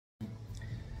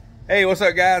Hey, what's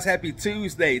up, guys? Happy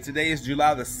Tuesday. Today is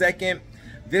July the 2nd.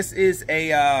 This is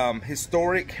a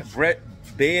historic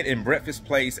bed and breakfast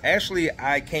place. Actually,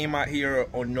 I came out here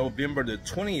on November the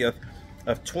 20th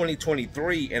of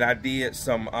 2023 and I did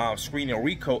some screen and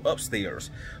recoat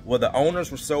upstairs. Well, the owners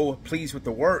were so pleased with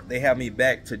the work, they have me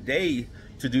back today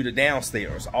to do the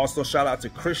downstairs. Also, shout out to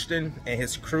Christian and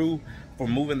his crew for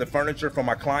moving the furniture for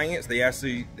my clients. They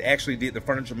actually did the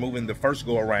furniture moving the first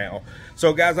go around.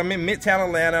 So guys, I'm in Midtown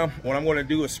Atlanta. What I'm going to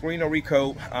do is screen and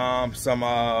recoat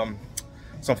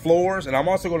some floors, and I'm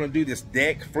also going to do this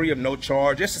deck free of no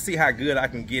charge just to see how good I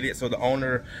can get it. So the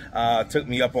owner took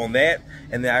me up on that,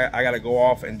 and then I got to go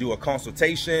off and do a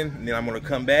consultation, and then I'm going to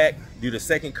come back, do the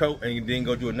second coat, and then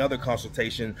go do another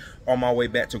consultation on my way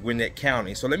back to Gwinnett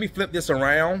County. So let me flip this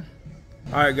around.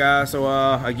 All right, guys, so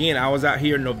again, I was out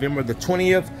here November the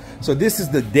 20th. So this is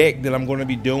the deck that I'm going to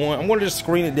be doing. I'm going to just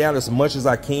screen it down as much as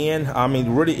I can. I mean,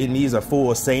 really, it needs a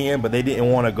full sand, but they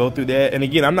didn't want to go through that. And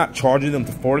again, I'm not charging them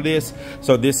for this,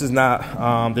 so this is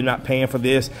not, they're not paying for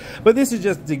this. But this is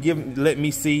just to let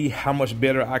me see how much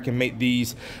better I can make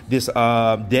this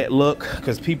deck look,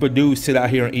 because people do sit out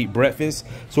here and eat breakfast.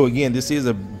 So again, this is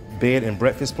a bed and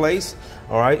breakfast place.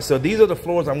 All right, so these are the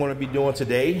floors I'm going to be doing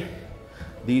today.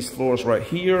 These floors right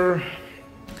here.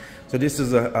 So this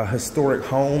is a historic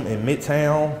home in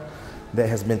Midtown that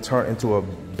has been turned into a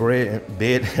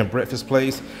bed and breakfast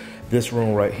place. This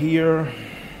room right here,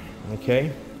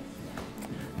 okay.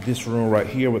 This room right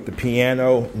here with the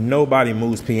piano. Nobody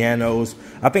moves pianos.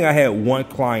 I think I had one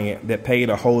client that paid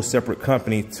a whole separate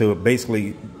company to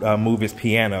basically move his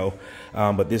piano.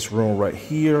 But this room right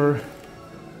here.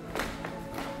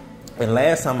 And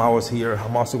last time I was here,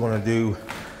 I'm also gonna do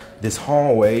this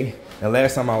hallway, and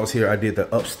last time I was here I did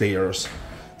the upstairs,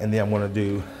 and then I'm going to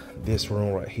do this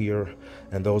room right here,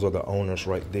 and those are the owners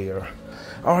right there.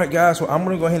 All right, guys, so I'm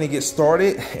going to go ahead and get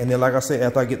started, and then like I said,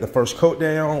 after I get the first coat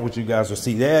down, which you guys will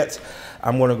see that,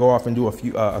 I'm going to go off and do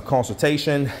a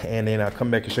consultation, and then I'll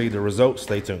come back and show you the results.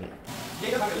 Stay tuned.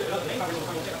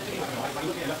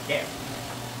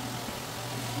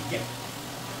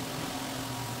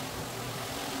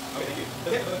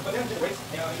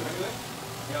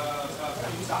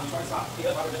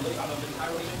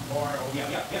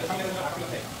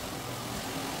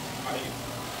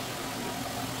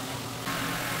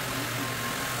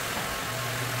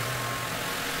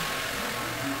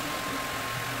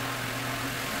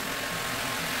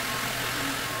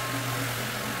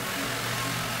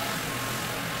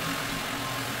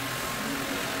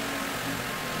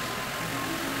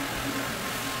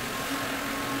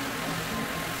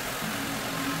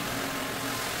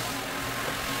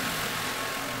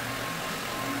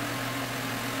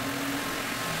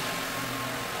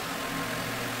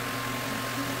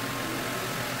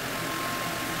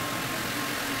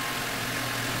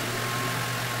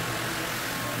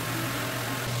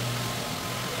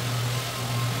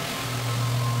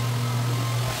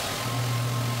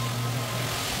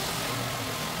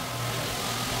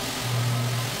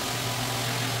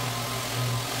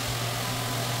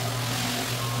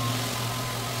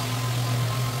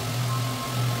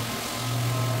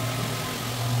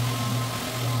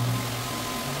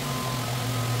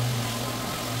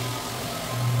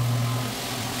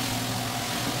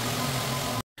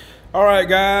 All right,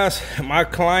 guys, my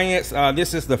clients,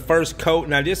 this is the first coat.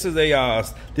 Now this is a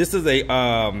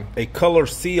color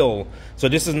seal, so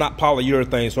this is not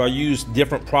polyurethane, so I use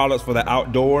different products for the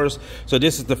outdoors. So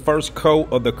this is the first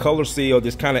coat of the color seal.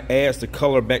 This kind of adds the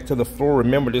color back to the floor.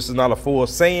 Remember, this is not a full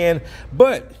sand,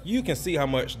 but you can see how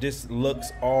much this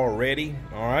looks already.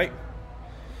 All right,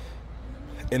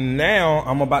 and now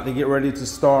I'm about to get ready to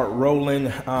start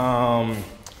rolling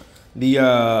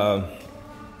the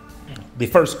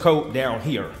first coat down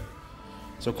here.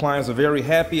 So clients are very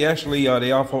happy. Actually,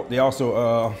 they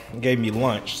also gave me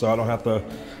lunch, so I don't have to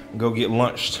go get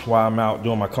lunch while I'm out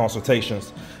doing my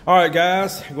consultations. All right,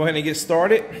 guys, go ahead and get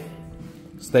started.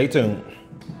 Stay tuned.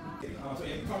 So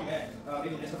yeah, come back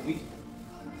maybe next week.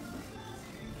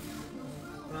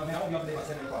 I won't be up there by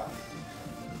 7 o'clock.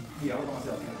 Yeah, I'll work on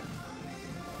myself.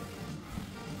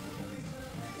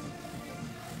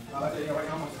 Like I said, right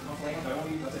now I'm playing, but I won't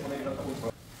be, let's say, for maybe another couple weeks.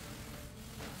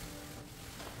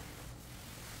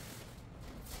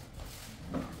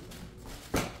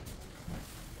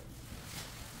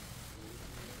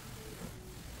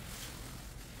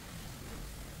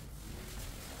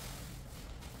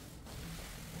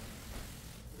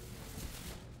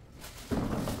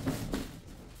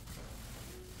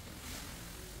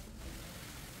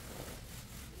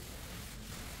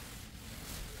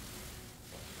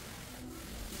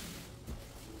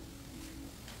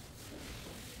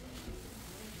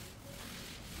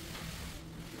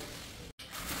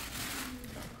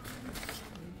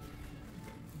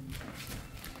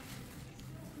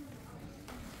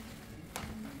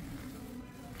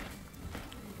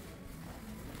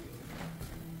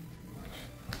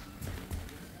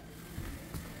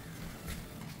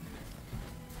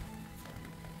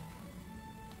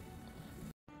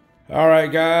 All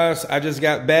right, guys, I just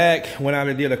got back. Went out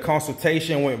and did a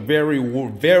consultation. Went very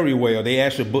well. They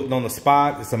actually booked on the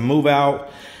spot. It's a move out,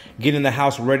 getting the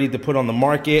house ready to put on the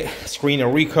market, screen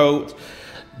and recoat.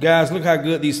 Guys, look how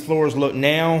good these floors look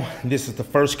now. This is the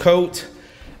first coat.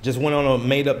 Just went on and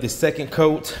made up the second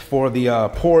coat for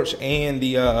the porch and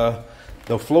the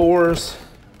floors.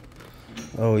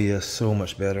 Oh yeah, so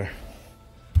much better.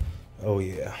 Oh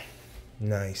yeah,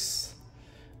 nice,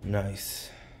 nice.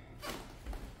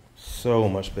 So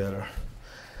much better.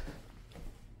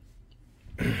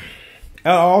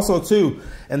 Also too,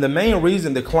 and the main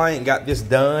reason the client got this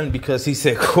done, because he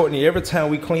said, Courtney, every time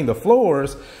we clean the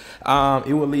floors,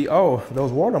 it would leave, oh,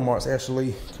 those watermarks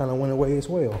actually kind of went away as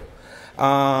well.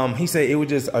 He said it was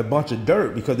just a bunch of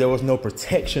dirt because there was no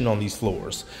protection on these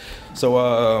floors.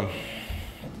 So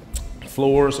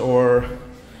floors are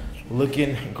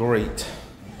looking great.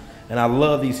 And I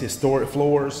love these historic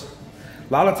floors.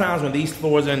 A lot of times when these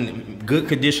floors are in good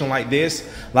condition like this,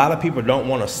 a lot of people don't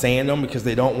want to sand them because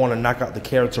they don't want to knock out the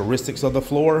characteristics of the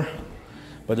floor.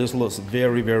 But this looks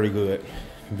very, very good.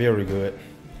 Very good.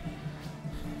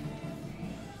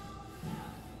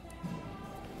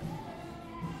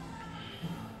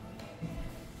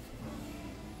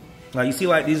 Now you see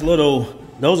like these little,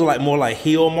 those are like more like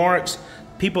heel marks.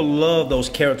 People love those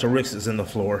characteristics in the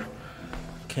floor.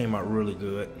 Came out really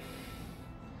good.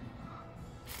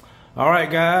 All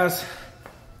right, guys.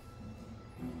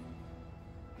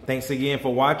 Thanks again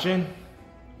for watching.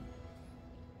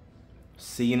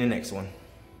 See you in the next one.